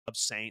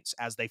Saints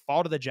as they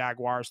fall to the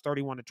Jaguars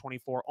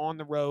 31-24 on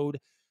the road.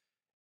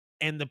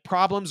 And the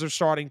problems are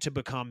starting to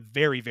become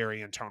very,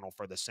 very internal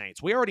for the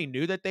Saints. We already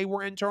knew that they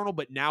were internal,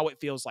 but now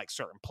it feels like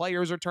certain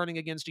players are turning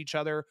against each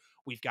other.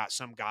 We've got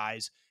some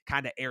guys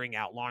kind of airing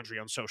out laundry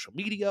on social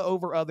media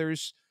over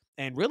others.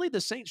 And really, the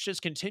Saints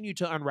just continue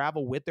to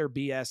unravel with their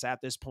BS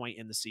at this point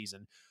in the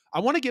season. I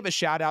want to give a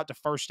shout out to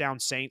First Down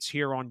Saints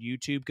here on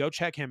YouTube. Go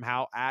check him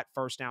out at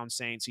First Down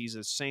Saints. He's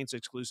a Saints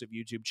exclusive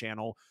YouTube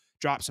channel.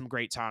 Dropped some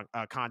great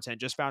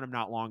content. Just found him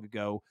not long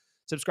ago.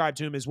 Subscribe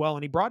to him as well.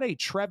 And he brought a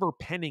Trevor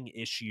Penning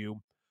issue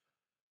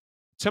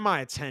to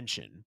my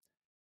attention.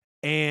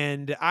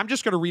 And I'm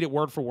just going to read it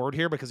word for word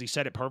here because he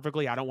said it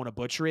perfectly. I don't want to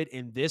butcher it.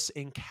 And this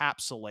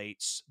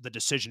encapsulates the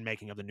decision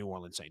making of the New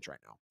Orleans Saints right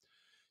now.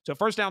 So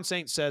First Down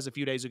Saints says a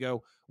few days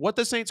ago, what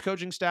the Saints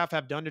coaching staff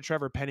have done to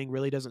Trevor Penning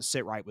really doesn't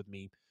sit right with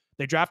me.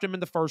 They draft him in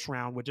the first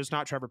round, which is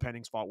not Trevor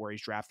Penning's fault where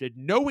he's drafted,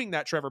 knowing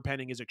that Trevor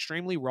Penning is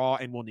extremely raw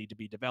and will need to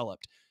be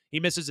developed. He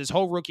misses his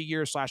whole rookie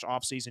year /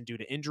 offseason due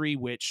to injury,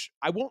 which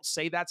I won't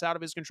say that's out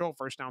of his control.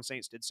 First Down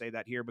Saints did say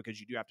that here because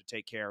you do have to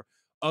take care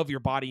of your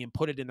body and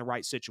put it in the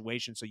right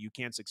situation so you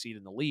can succeed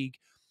in the league,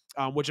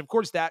 which of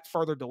course that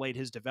further delayed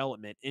his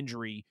development.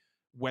 Injury,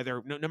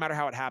 whether no matter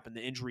how it happened,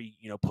 the injury,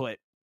 put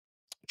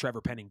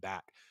Trevor Penning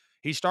back.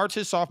 He starts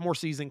his sophomore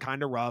season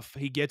kind of rough.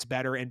 He gets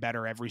better and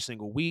better every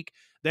single week.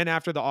 Then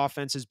after the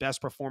offense's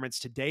best performance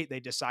to date, they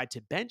decide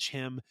to bench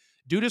him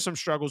due to some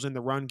struggles in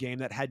the run game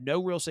that had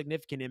no real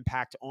significant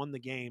impact on the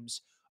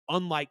games,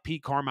 unlike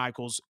Pete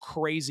Carmichael's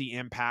crazy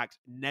impact,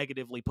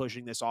 negatively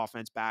pushing this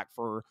offense back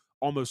for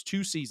almost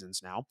 2 seasons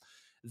now.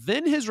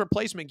 Then his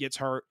replacement gets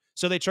hurt,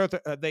 so they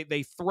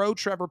throw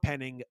Trevor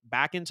Penning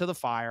back into the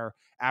fire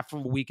after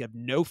a week of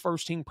no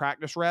first-team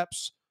practice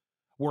reps,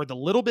 where the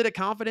little bit of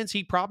confidence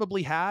he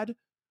probably had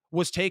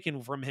was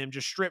taken from him,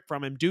 just stripped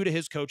from him due to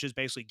his coaches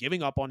basically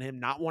giving up on him,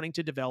 not wanting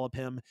to develop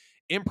him,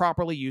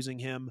 improperly using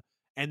him.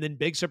 And then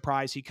big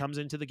surprise, he comes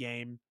into the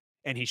game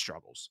and he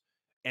struggles.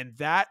 And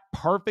that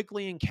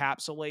perfectly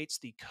encapsulates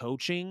the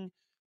coaching,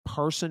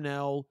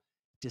 personnel,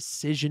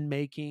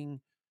 decision-making,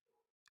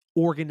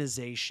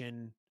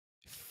 organization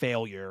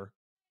failure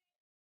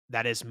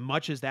that, as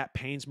much as that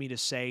pains me to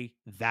say,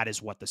 that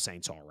is what the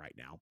Saints are right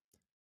now.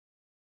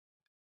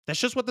 That's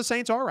just what the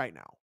Saints are right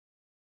now.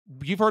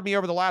 You've heard me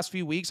over the last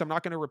few weeks. I'm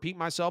not going to repeat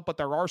myself, but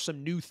there are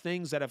some new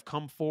things that have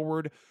come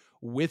forward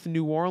with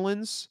New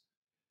Orleans.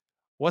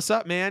 What's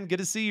up, man? Good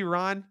to see you,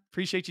 Ron.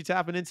 Appreciate you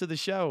tapping into the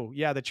show.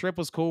 Yeah, the trip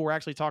was cool. We're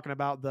actually talking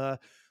about the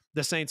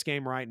Saints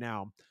game right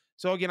now.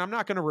 So again, I'm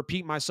not going to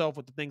repeat myself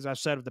with the things I've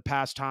said of the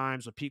past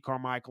times with Pete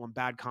Carmichael and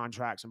bad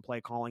contracts and play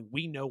calling.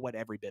 We know what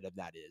every bit of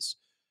that is.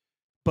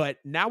 But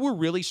now we're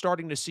really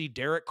starting to see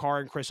Derek Carr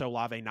and Chris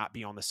Olave not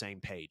be on the same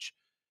page.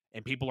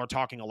 And people are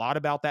talking a lot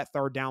about that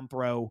third down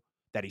throw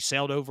that he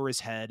sailed over his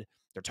head.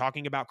 They're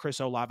talking about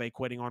Chris Olave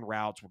quitting on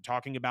routes. We're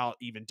talking about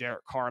even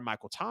Derek Carr and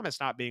Michael Thomas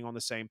not being on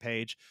the same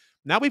page.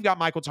 Now we've got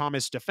Michael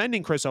Thomas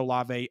defending Chris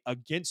Olave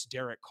against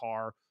Derek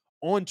Carr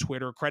on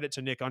Twitter. Credit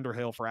to Nick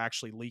Underhill for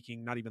actually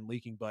not even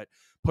leaking, but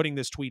putting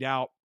this tweet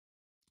out.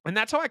 And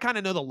that's how I kind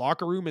of know the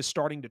locker room is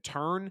starting to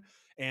turn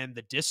and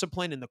the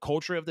discipline and the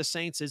culture of the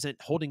Saints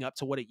isn't holding up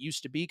to what it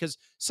used to be. Because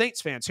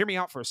Saints fans, hear me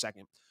out for a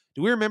second.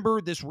 Do we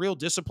remember this real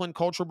discipline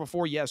culture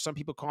before? Yes, some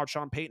people called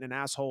Sean Payton an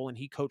asshole and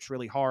he coached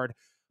really hard,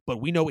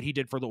 but we know what he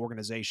did for the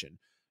organization.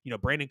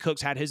 Brandon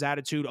Cooks had his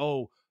attitude.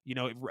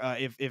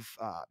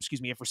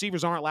 If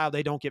receivers aren't loud,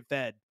 they don't get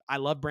fed. I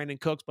love Brandon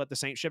Cooks, but the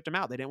Saints shipped him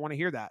out. They didn't want to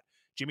hear that.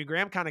 Jimmy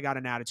Graham kind of got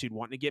an attitude,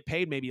 wanting to get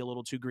paid maybe a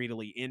little too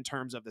greedily in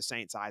terms of the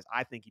Saints' eyes.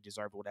 I think he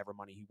deserved whatever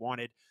money he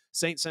wanted.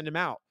 Saints send him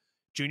out.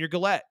 Junior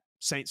Gillette,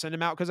 Saints send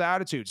him out because of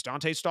attitudes.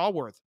 Dante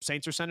Stallworth,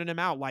 Saints are sending him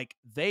out. Like,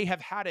 they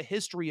have had a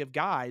history of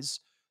guys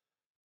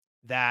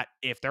that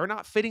if they're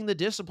not fitting the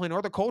discipline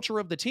or the culture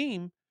of the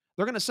team,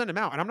 they're going to send him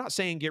out. And I'm not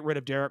saying get rid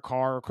of Derek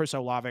Carr or Chris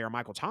Olave or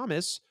Michael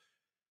Thomas,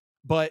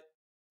 but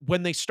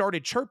when they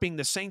started chirping,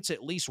 the Saints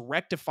at least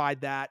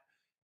rectified that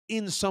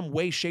in some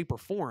way, shape, or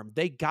form.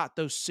 They got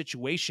those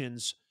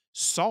situations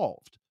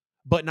solved,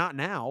 but not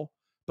now,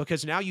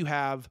 because now you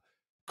have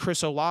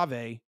Chris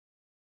Olave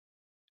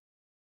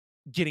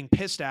getting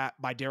pissed at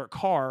by Derek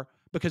Carr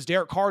because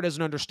Derek Carr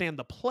doesn't understand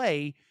the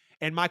play,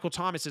 and Michael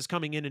Thomas is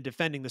coming in and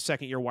defending the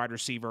second-year wide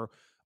receiver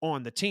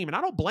on the team. And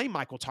I don't blame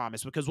Michael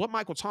Thomas, because what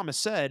Michael Thomas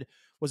said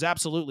was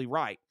absolutely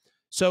right.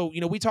 So,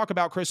 we talk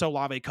about Chris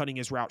Olave cutting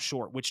his route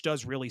short, which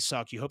does really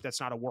suck. You hope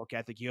that's not a work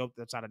ethic. You hope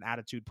that's not an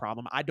attitude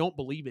problem. I don't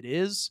believe it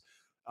is.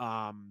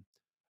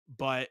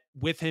 But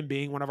with him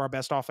being one of our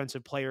best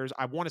offensive players,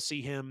 I want to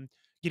see him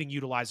getting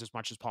utilized as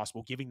much as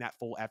possible, giving that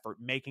full effort,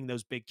 making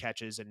those big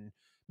catches and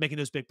making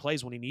those big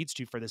plays when he needs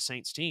to for the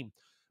Saints team.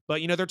 But,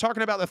 they're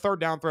talking about the third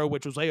down throw,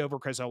 which was way over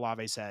Chris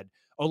Olave's head.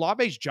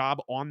 Olave's job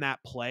on that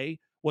play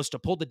was to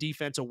pull the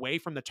defense away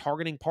from the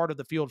targeting part of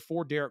the field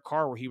for Derek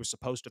Carr, where he was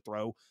supposed to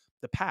throw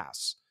the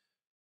pass.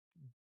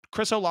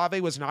 Chris Olave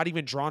was not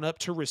even drawn up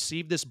to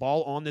receive this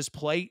ball on this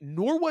play,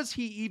 nor was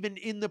he even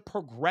in the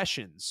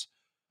progressions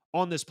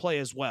on this play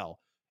as well.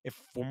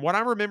 If from what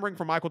I'm remembering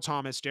from Michael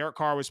Thomas, Derek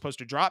Carr was supposed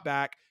to drop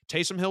back.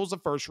 Taysom Hill was the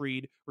first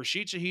read.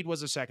 Rashid Shaheed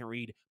was the second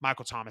read.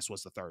 Michael Thomas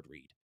was the third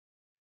read.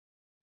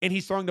 And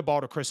he's throwing the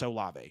ball to Chris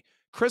Olave.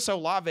 Chris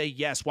Olave,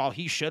 yes, while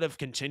he should have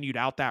continued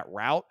out that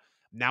route,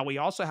 now we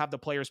also have the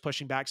players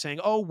pushing back saying,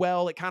 oh,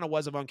 well, it kind of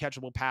was an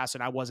uncatchable pass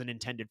and I wasn't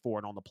intended for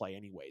it on the play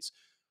anyways.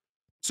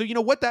 So,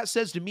 what that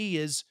says to me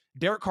is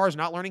Derek Carr is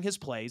not learning his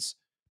plays.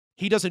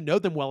 He doesn't know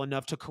them well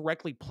enough to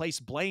correctly place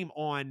blame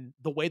on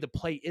the way the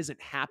play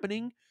isn't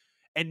happening.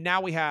 And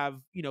now we have,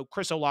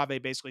 Chris Olave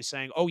basically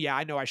saying, oh, yeah,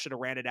 I know I should have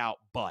ran it out,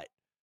 but.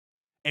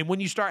 And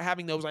when you start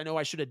having those, I know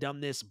I should have done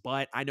this,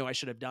 but I know I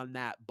should have done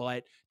that,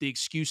 but the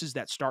excuses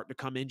that start to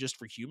come in just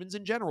for humans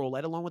in general,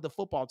 let alone with the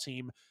football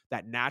team,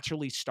 that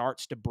naturally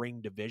starts to bring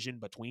division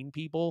between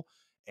people.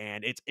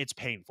 And it's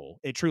painful.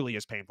 It truly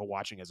is painful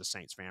watching as a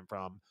Saints fan,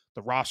 from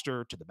the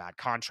roster to the bad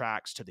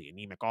contracts to the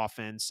anemic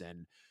offense.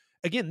 And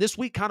again, this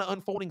week kind of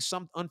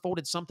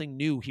unfolded something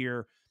new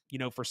here,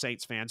 for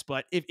Saints fans.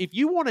 But if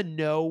you want to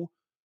know,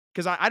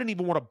 because I didn't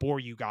even want to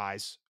bore you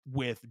guys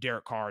with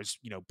Derek Carr's,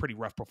 pretty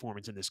rough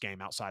performance in this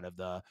game outside of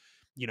the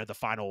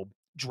final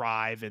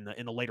drive in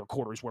the later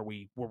quarters where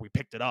we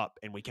picked it up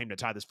and we came to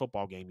tie this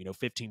football game,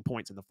 15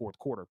 points in the fourth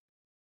quarter.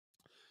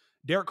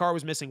 Derek Carr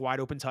was missing wide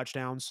open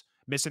touchdowns,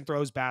 missing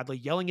throws badly,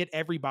 yelling at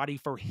everybody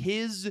for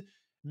his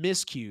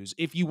miscues.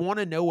 If you want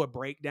to know a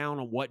breakdown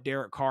on what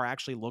Derek Carr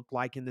actually looked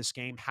like in this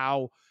game,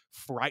 how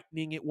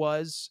frightening it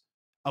was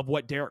of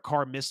what Derek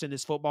Carr missed in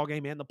this football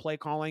game and the play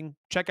calling,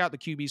 check out the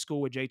QB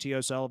School with JT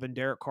O'Sullivan,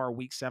 Derek Carr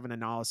Week 7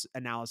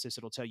 analysis.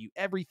 It'll tell you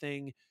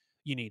everything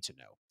you need to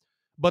know.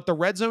 But the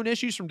red zone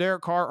issues from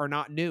Derek Carr are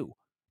not new,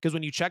 because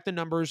when you check the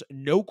numbers,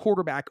 no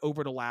quarterback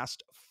over the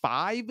last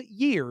 5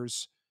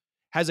 years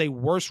has a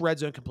worse red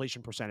zone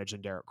completion percentage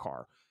than Derek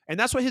Carr. And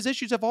that's what his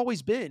issues have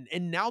always been.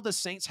 And now the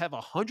Saints have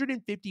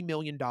 $150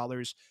 million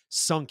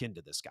sunk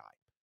into this guy.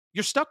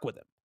 You're stuck with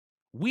him.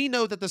 We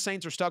know that the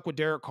Saints are stuck with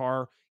Derek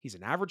Carr. He's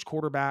an average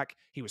quarterback.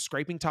 He was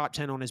scraping top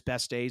 10 on his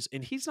best days,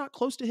 and he's not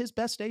close to his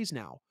best days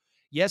now.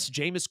 Yes,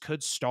 Jameis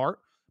could start,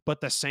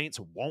 but the Saints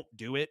won't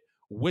do it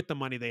with the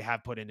money they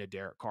have put into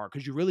Derek Carr,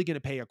 because you're really going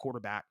to pay a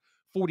quarterback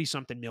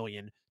 40-something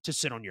million to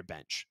sit on your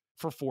bench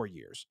for 4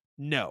 years.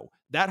 No,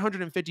 that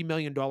 $150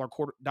 million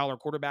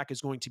quarterback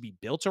is going to be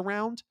built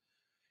around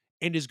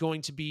and is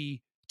going to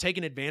be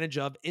taken advantage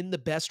of in the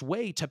best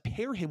way to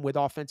pair him with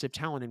offensive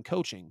talent and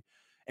coaching.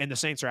 And the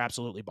Saints are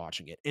absolutely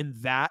botching it. And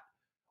that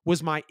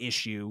was my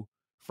issue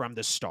from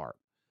the start.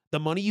 The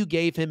money you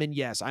gave him, and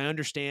yes, I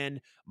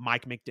understand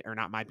Josh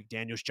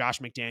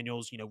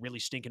McDaniels, really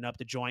stinking up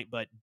the joint,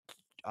 but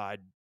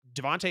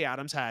Devontae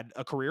Adams had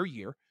a career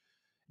year.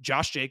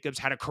 Josh Jacobs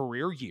had a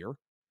career year.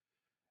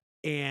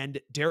 And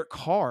Derek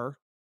Carr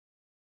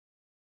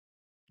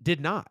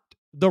did not.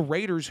 The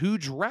Raiders, who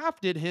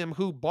drafted him,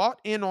 who bought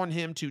in on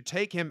him to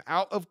take him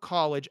out of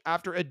college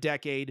after a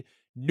decade,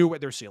 knew what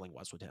their ceiling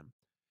was with him.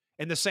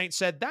 And the Saints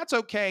said, that's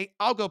okay.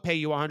 I'll go pay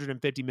you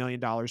 $150 million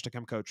to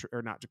come coach,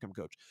 or not to come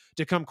coach,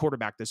 to come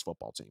quarterback this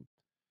football team.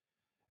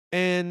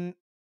 And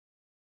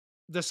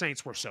the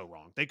Saints were so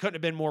wrong. They couldn't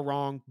have been more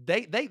wrong.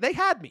 They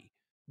had me.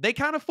 They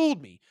kind of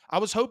fooled me. I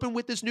was hoping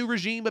with this new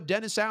regime of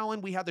Dennis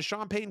Allen, we had the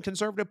Sean Payton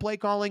conservative play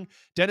calling.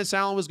 Dennis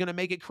Allen was going to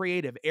make it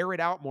creative, air it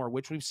out more,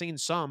 which we've seen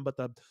some, but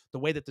the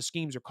way that the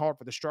schemes are called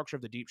for the structure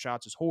of the deep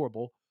shots is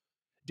horrible.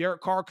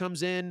 Derek Carr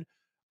comes in.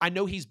 I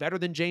know he's better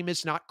than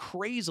Jameis, not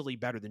crazily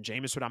better than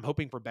Jameis, but I'm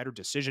hoping for better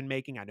decision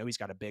making. I know he's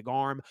got a big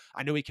arm.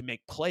 I know he can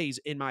make plays,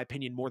 in my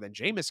opinion, more than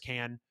Jameis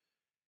can.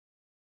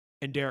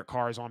 And Derek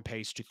Carr is on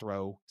pace to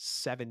throw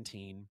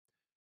 17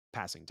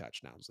 passing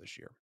touchdowns this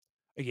year.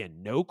 Again,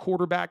 no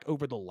quarterback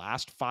over the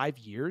last 5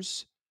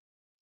 years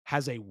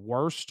has a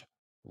worse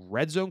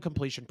red zone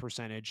completion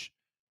percentage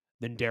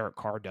than Derek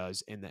Carr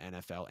does in the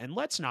NFL. And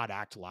let's not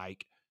act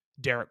like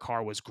Derek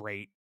Carr was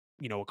great,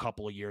 a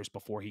couple of years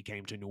before he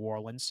came to New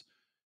Orleans.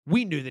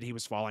 We knew that he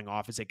was falling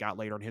off as it got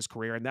later in his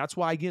career. And that's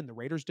why, again, the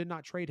Raiders did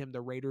not trade him. The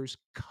Raiders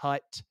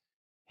cut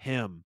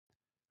him.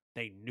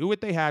 They knew what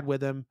they had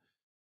with him,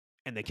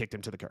 and they kicked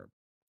him to the curb.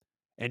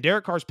 And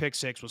Derek Carr's pick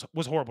six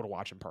was horrible to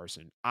watch in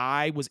person.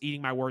 I was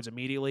eating my words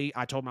immediately.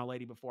 I told my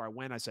lady before I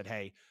went, I said,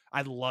 hey,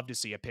 I'd love to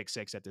see a pick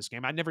six at this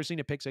game. I'd never seen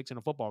a pick six in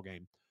a football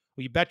game.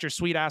 Well, you bet your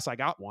sweet ass I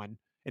got one.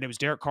 And it was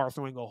Derek Carr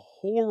throwing a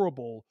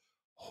horrible,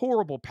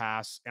 horrible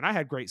pass. And I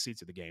had great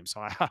seats at the game.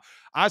 So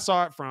I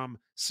saw it from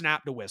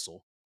snap to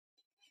whistle.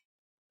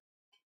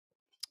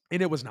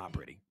 And it was not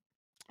pretty.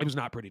 It was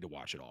not pretty to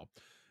watch at all.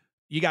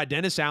 You got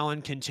Dennis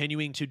Allen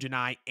continuing to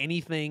deny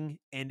anything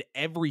and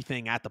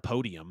everything at the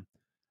podium.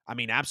 I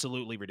mean,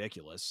 absolutely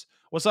ridiculous.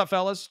 What's up,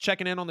 fellas?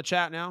 Checking in on the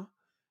chat now.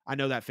 I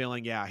know that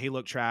feeling. Yeah, he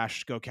looked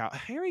trash. Go Cow.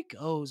 Here he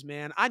goes,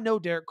 man. I know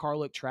Derek Carr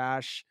looked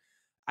trash.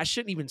 I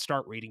shouldn't even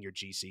start reading your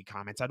GC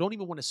comments. I don't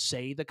even want to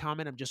say the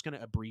comment. I'm just going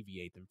to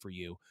abbreviate them for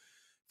you,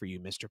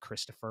 Mr.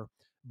 Christopher.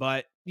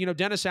 But,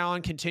 Dennis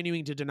Allen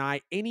continuing to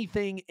deny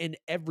anything and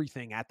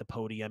everything at the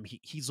podium.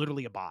 He's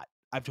literally a bot.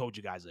 I've told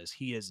you guys this.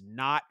 He is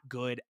not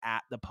good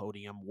at the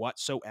podium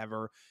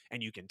whatsoever.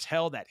 And you can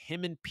tell that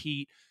him and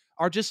Pete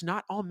are just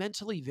not all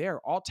mentally there,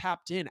 all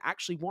tapped in,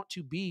 actually want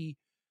to be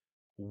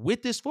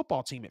with this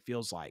football team, it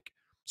feels like.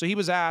 So he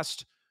was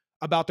asked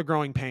about the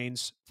growing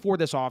pains for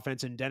this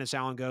offense, and Dennis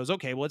Allen goes,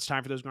 okay, well, it's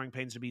time for those growing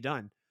pains to be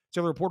done.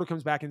 So the reporter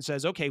comes back and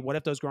says, okay, what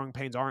if those growing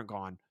pains aren't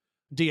gone?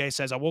 DA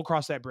says, I will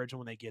cross that bridge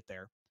when they get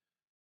there.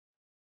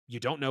 You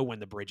don't know when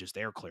the bridge is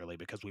there, clearly,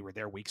 because we were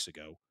there weeks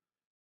ago.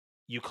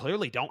 You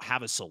clearly don't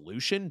have a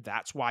solution.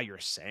 That's why you're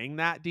saying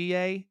that,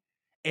 DA.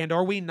 And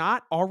are we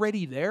not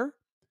already there?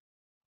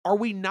 Are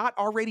we not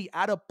already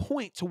at a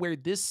point to where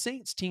this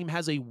Saints team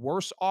has a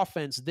worse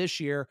offense this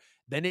year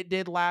than it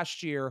did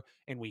last year,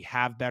 and we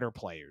have better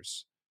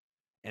players?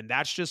 And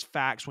that's just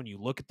facts when you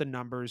look at the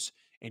numbers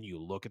and you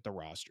look at the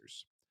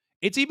rosters.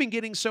 It's even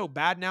getting so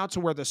bad now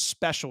to where the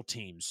special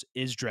teams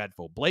is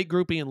dreadful. Blake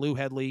Groupie and Lou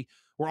Hedley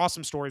were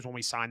awesome stories when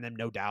we signed them,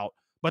 no doubt,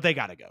 but they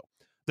got to go.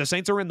 The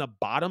Saints are in the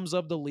bottoms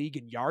of the league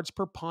in yards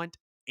per punt,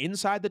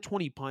 inside the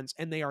 20 punts,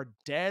 and they are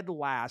dead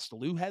last.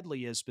 Lou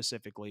Hedley is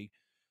specifically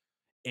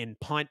in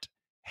punt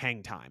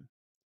hang time.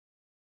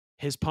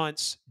 His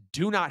punts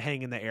do not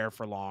hang in the air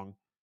for long.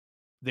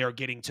 They're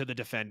getting to the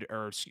defender,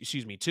 or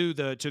excuse me, to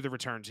the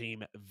return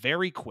team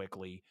very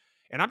quickly.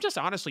 And I'm just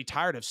honestly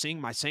tired of seeing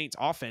my Saints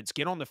offense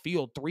get on the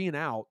field 3 and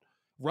out,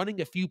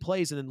 running a few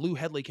plays, and then Lou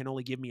Hedley can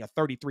only give me a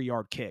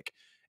 33-yard kick.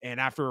 And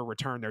after a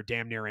return, they're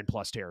damn near in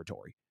plus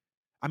territory.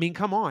 I mean,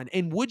 come on.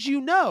 And would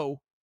you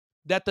know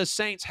that the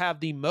Saints have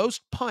the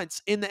most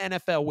punts in the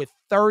NFL with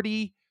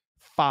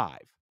 35?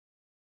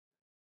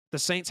 The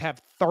Saints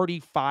have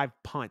 35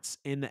 punts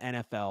in the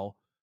NFL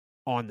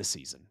on the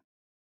season.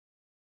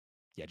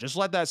 Yeah, just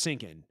let that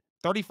sink in.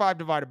 35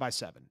 divided by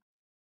 7.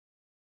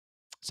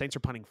 Saints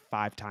are punting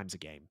 5 times a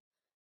game.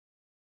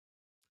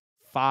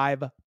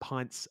 5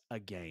 punts a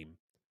game.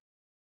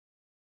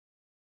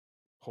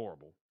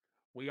 Horrible.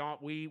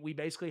 We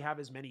basically have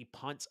as many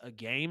punts a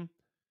game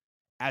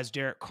as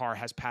Derek Carr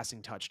has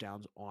passing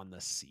touchdowns on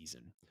the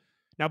season.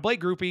 Now, Blake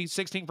Groupie,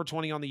 16 for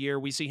 20 on the year.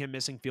 We see him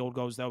missing field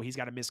goals, though. He's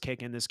got a missed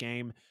kick in this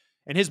game,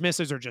 and his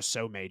misses are just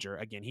so major.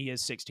 Again, he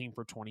is 16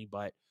 for 20,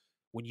 but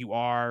when you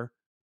are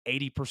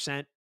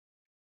 80%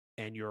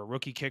 and you're a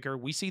rookie kicker,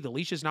 we see the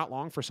leash is not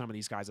long for some of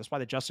these guys. That's why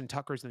the Justin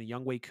Tuckers and the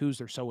Younghoe Koos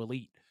are so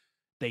elite.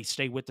 They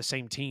stay with the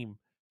same team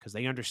because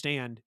they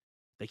understand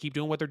they keep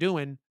doing what they're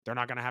doing, they're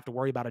not going to have to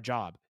worry about a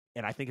job.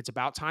 And I think it's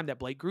about time that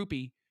Blake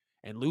Groupie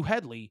and Lou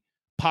Hedley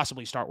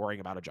possibly start worrying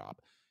about a job.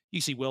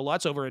 You see Will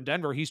Lutz over in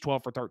Denver. He's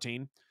 12 for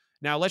 13.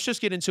 Now, let's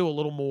just get into a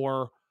little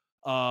more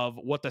of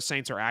what the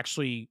Saints are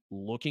actually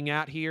looking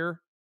at here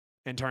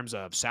in terms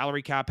of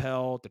salary cap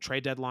hell, the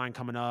trade deadline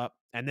coming up,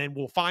 and then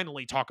we'll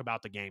finally talk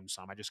about the game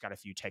some. I just got a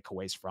few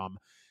takeaways from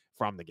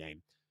the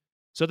game.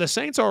 So the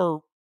Saints are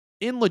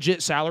in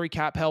legit salary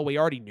cap hell. We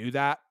already knew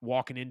that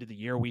walking into the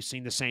year. We've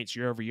seen the Saints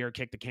year over year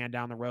kick the can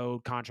down the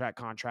road,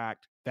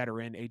 contract,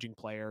 veteran, aging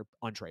player,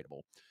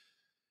 untradeable.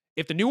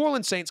 If the New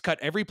Orleans Saints cut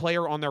every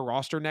player on their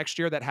roster next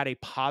year that had a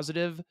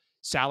positive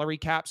salary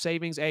cap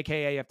savings,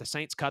 aka if the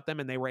Saints cut them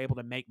and they were able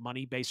to make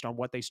money based on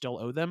what they still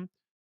owe them,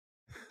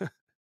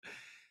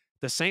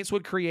 the Saints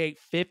would create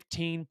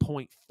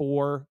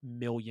 $15.4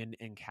 million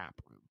in cap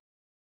room.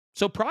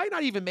 So probably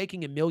not even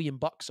making $1 million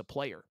a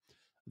player.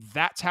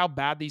 That's how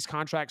bad these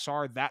contracts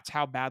are. That's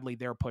how badly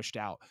they're pushed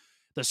out.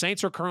 The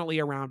Saints are currently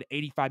around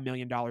 $85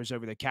 million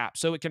over the cap.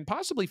 So it can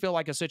possibly feel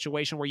like a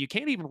situation where you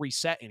can't even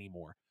reset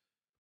anymore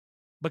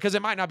because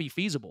it might not be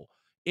feasible.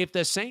 If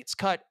the Saints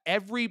cut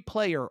every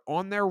player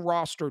on their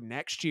roster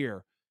next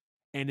year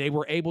and they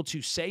were able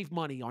to save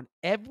money on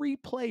every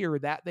player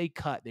that they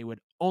cut, they would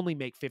only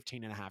make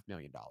 $15.5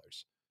 million.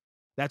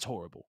 That's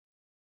horrible.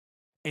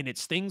 And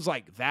it's things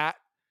like that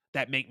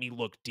that make me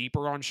look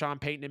deeper on Sean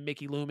Payton and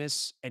Mickey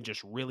Loomis and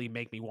just really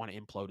make me want to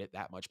implode it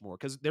that much more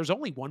because there's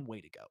only one way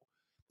to go.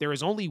 There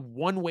is only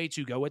one way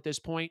to go at this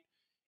point,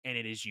 and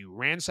it is you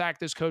ransack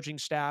this coaching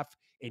staff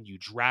and you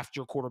draft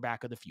your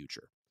quarterback of the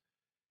future.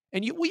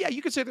 And you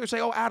could sit there and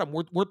say, "Oh, Adam,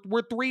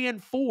 we're 3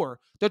 and 4.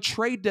 The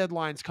trade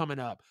deadline's coming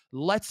up.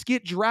 Let's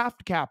get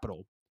draft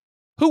capital."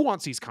 Who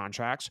wants these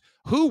contracts?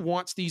 Who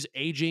wants these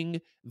aging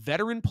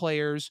veteran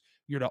players?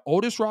 You're the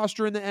oldest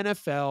roster in the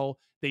NFL.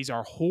 These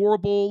are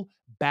horrible,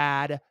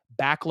 bad,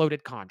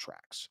 backloaded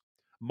contracts.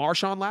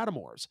 Marshawn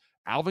Lattimore's,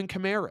 Alvin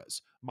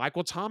Kamara's,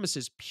 Michael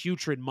Thomas's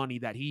putrid money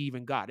that he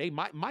even got. Hey,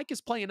 Mike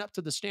is playing up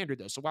to the standard,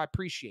 though, so I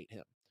appreciate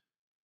him.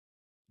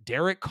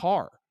 Derek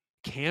Carr,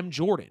 Cam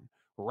Jordan,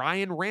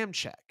 Ryan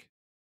Ramczyk.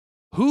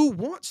 Who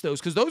wants those?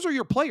 Because those are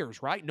your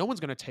players, right? No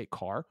one's going to take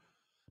Carr.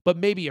 But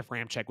maybe if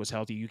Ramczyk was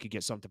healthy, you could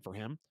get something for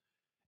him.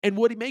 And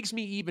what makes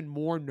me even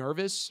more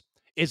nervous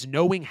is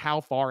knowing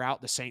how far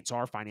out the Saints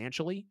are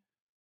financially.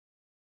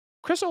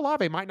 Chris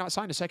Olave might not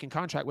sign a second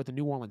contract with the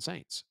New Orleans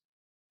Saints.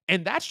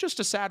 And that's just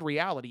a sad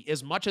reality.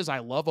 As much as I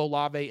love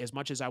Olave, as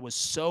much as I was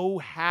so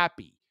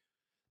happy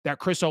that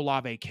Chris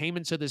Olave came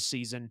into this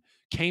season,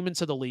 came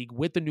into the league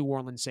with the New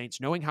Orleans Saints,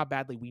 knowing how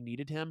badly we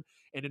needed him.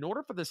 And in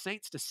order for the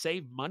Saints to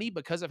save money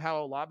because of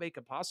how Olave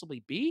could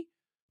possibly be,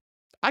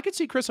 I could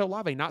see Chris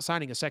Olave not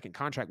signing a second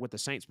contract with the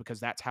Saints because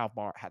that's how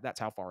far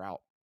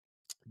out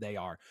they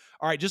are.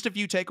 All right, just a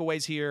few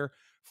takeaways here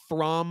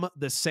from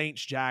the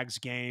Saints Jags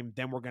game.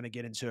 Then we're going to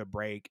get into a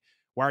break.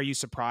 Why are you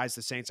surprised?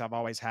 The Saints, I've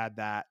always had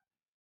that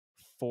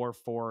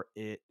for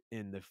it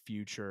in the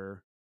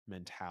future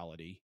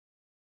mentality.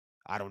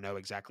 I don't know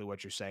exactly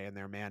what you're saying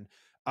there, man.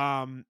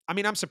 I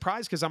mean, I'm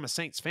surprised because I'm a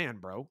Saints fan,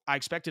 bro. I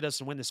expected us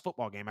to win this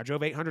football game. I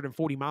drove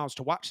 840 miles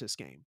to watch this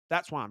game.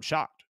 That's why I'm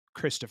shocked,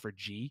 Christopher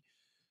G.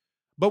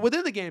 But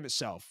within the game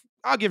itself,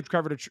 I'll give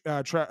credit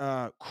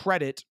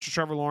to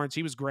Trevor Lawrence.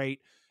 He was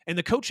great. And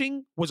the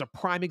coaching was a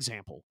prime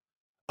example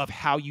of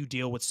how you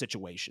deal with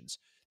situations.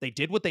 They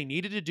did what they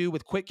needed to do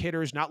with quick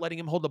hitters, not letting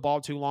him hold the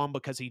ball too long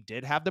because he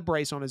did have the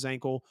brace on his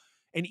ankle.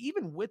 And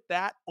even with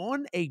that,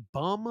 on a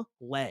bum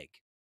leg,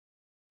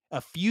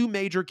 a few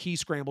major key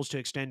scrambles to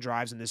extend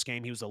drives in this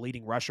game. He was the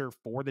leading rusher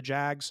for the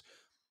Jags.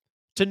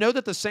 To know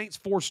that the Saints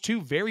forced two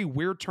very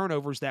weird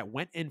turnovers that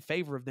went in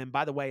favor of them.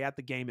 By the way, at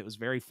the game, it was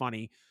very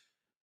funny.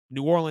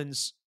 New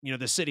Orleans,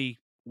 the city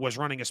was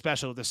running a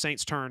special. The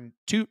Saints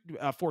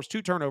forced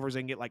two turnovers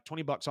and get like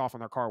 $20 off on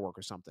their car work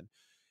or something.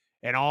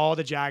 And all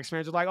the Jags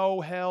fans are like,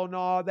 oh, hell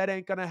no, that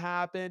ain't going to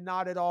happen.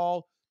 Not at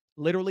all.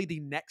 Literally the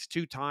next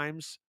two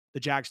times the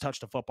Jags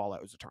touched a football,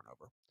 that was a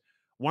turnover.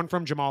 One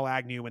from Jamal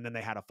Agnew, and then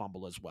they had a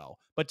fumble as well.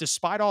 But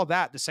despite all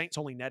that, the Saints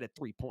only netted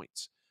 3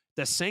 points.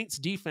 The Saints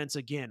defense,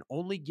 again,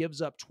 only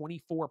gives up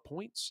 24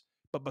 points,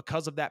 but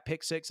because of that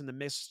pick six and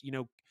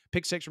the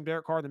pick six from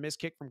Derek Carr, the missed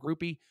kick from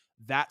Groupie,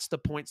 that's the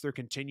points they're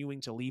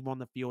continuing to leave on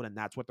the field, and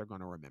that's what they're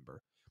going to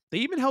remember. They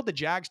even held the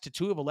Jags to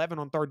 2 of 11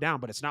 on third down,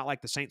 but it's not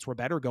like the Saints were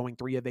better going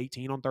 3 of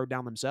 18 on third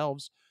down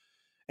themselves.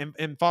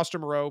 And Foster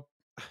Moreau,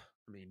 I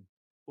mean,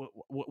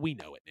 we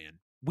know it, man.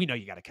 We know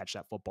you got to catch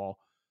that football.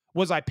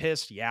 Was I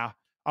pissed? Yeah.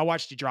 I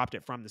watched you dropped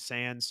it from the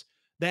sands.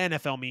 The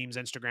NFL memes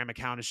Instagram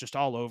account is just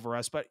all over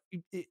us, but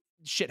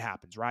shit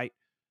happens, right?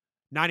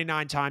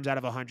 99 times out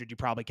of 100, you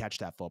probably catch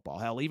that football.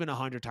 Hell, even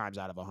 100 times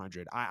out of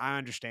 100. I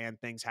understand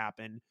things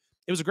happen.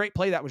 It was a great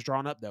play that was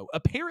drawn up, though.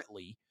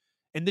 Apparently,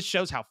 and this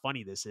shows how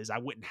funny this is, I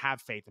wouldn't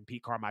have faith in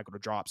Pete Carmichael to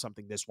draw up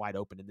something this wide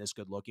open and this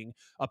good looking.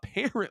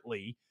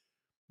 Apparently,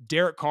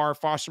 Derek Carr,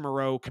 Foster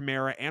Moreau,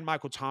 Kamara, and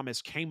Michael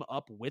Thomas came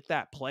up with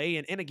that play.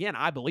 And again,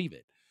 I believe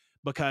it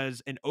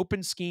because an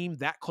open scheme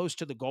that close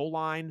to the goal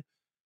line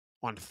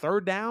on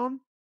third down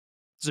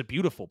is a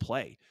beautiful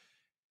play.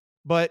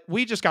 But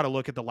we just got to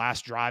look at the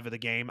last drive of the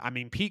game. I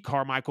mean, Pete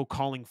Carmichael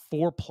calling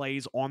 4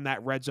 plays on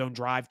that red zone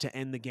drive to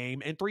end the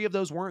game, and 3 of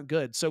those weren't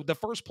good. So the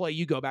first play,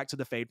 you go back to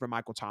the fade from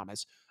Michael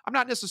Thomas. I'm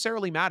not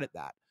necessarily mad at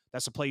that.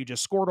 That's a play you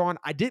just scored on.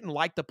 I didn't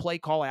like the play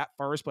call at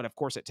first, but of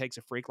course it takes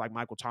a freak like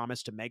Michael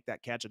Thomas to make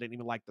that catch. I didn't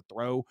even like the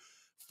throw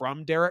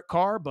from Derek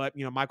Carr, but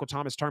Michael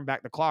Thomas turned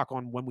back the clock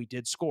on when we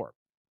did score.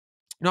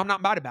 No, I'm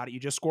not mad about it. You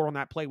just scored on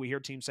that play. We hear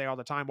teams say all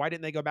the time, why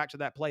didn't they go back to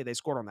that play? They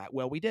scored on that.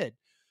 Well, we did.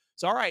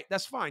 So, all right,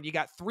 that's fine. You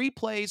got 3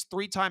 plays,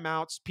 3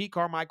 timeouts. Pete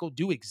Carmichael,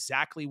 do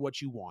exactly what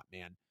you want,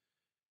 man.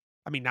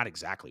 I mean, not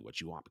exactly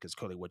what you want, because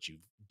clearly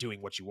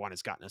doing what you want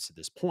has gotten us to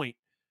this point.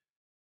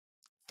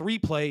 3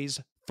 plays,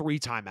 3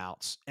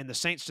 timeouts. And the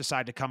Saints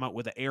decide to come up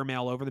with an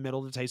airmail over the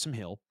middle to Taysom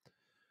Hill.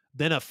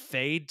 Then a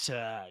fade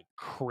to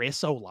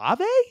Chris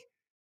Olave?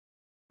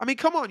 I mean,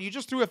 come on. You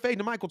just threw a fade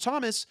to Michael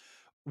Thomas.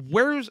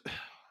 Why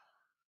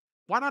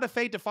not a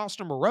fade to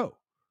Foster Moreau?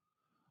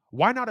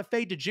 Why not a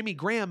fade to Jimmy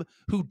Graham,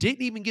 who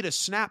didn't even get a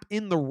snap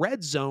in the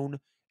red zone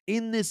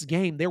in this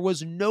game? There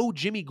was no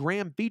Jimmy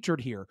Graham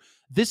featured here.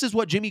 This is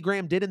what Jimmy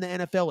Graham did in the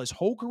NFL his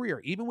whole career,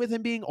 even with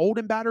him being old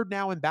and battered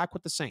now and back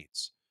with the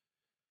Saints.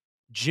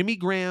 Jimmy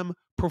Graham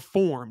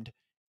performed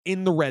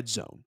in the red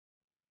zone.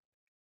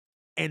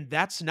 And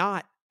that's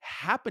not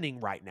happening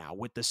right now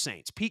with the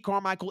Saints. Pete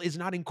Carmichael is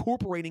not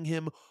incorporating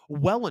him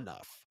well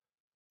enough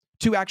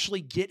to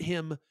actually get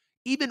him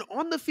even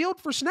on the field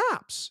for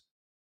snaps.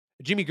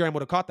 Jimmy Graham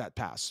would have caught that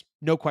pass.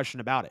 No question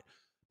about it.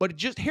 But it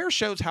just here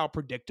shows how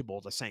predictable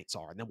the Saints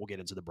are. And then we'll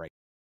get into the break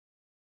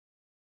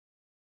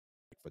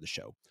for the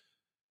show.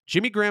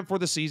 Jimmy Graham for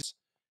the season.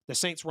 The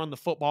Saints run the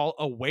football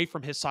away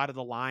from his side of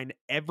the line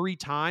every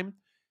time.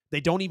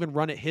 They don't even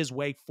run it his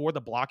way for the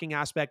blocking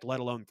aspect,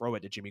 let alone throw it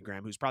to Jimmy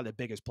Graham, who's probably the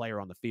biggest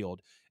player on the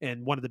field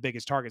and one of the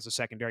biggest targets the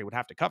secondary would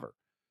have to cover.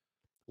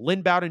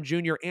 Lynn Bowden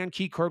Jr. and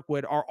Key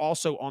Kirkwood are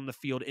also on the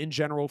field in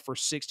general for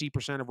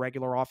 60% of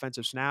regular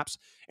offensive snaps,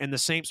 and the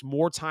Saints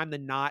more time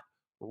than not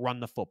run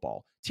the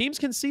football. Teams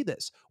can see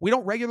this. We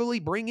don't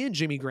regularly bring in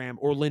Jimmy Graham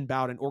or Lynn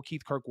Bowden or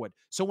Keith Kirkwood.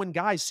 So when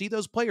guys see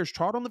those players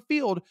trot on the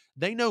field,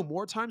 they know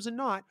more times than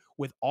not,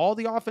 with all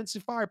the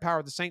offensive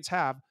firepower the Saints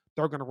have,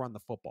 they're going to run the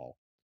football.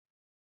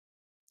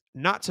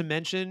 Not to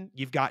mention,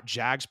 you've got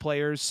Jags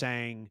players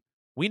saying,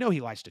 we know he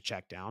likes to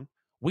check down.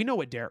 We know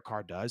what Derek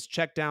Carr does.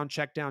 Check down,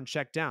 check down,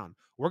 check down.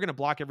 We're going to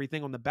block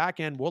everything on the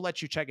back end. We'll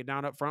let you check it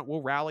down up front.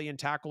 We'll rally and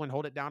tackle and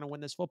hold it down and win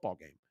this football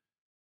game.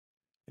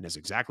 And that's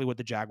exactly what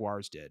the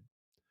Jaguars did.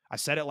 I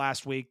said it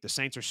last week. The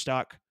Saints are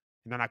stuck,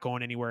 and they're not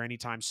going anywhere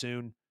anytime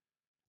soon.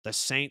 The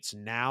Saints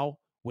now,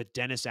 with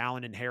Dennis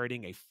Allen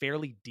inheriting a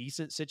fairly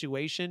decent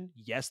situation,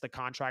 yes, the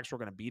contracts were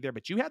going to be there,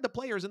 but you had the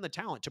players and the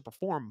talent to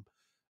perform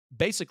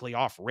basically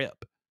off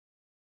rip.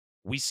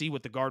 We see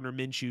what the Gardner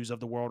Minshews of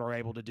the world are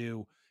able to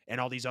do. and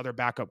all these other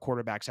backup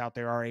quarterbacks out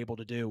there are able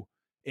to do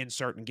in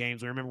certain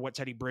games. We remember what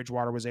Teddy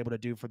Bridgewater was able to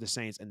do for the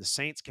Saints, and the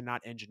Saints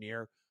cannot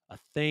engineer a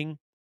thing.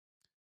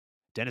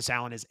 Dennis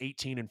Allen is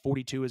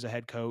 18-42 as a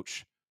head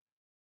coach,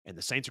 and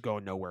the Saints are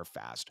going nowhere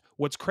fast.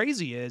 What's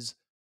crazy is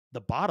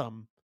the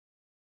bottom,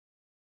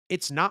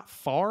 it's not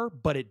far,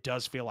 but it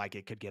does feel like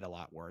it could get a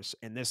lot worse.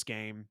 In this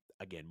game,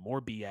 again, more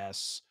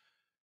BS.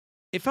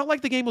 It felt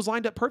like the game was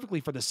lined up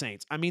perfectly for the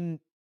Saints. I mean,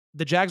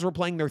 the Jags were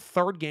playing their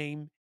third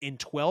game in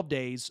 12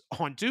 days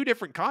on two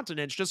different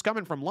continents, just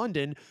coming from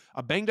London,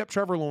 a banged up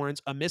Trevor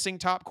Lawrence, a missing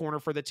top corner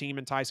for the team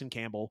in Tyson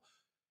Campbell,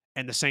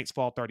 and the Saints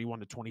fall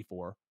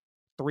 31-24,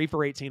 3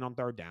 for 18 on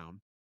third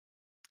down,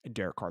 and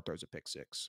Derek Carr throws a pick six.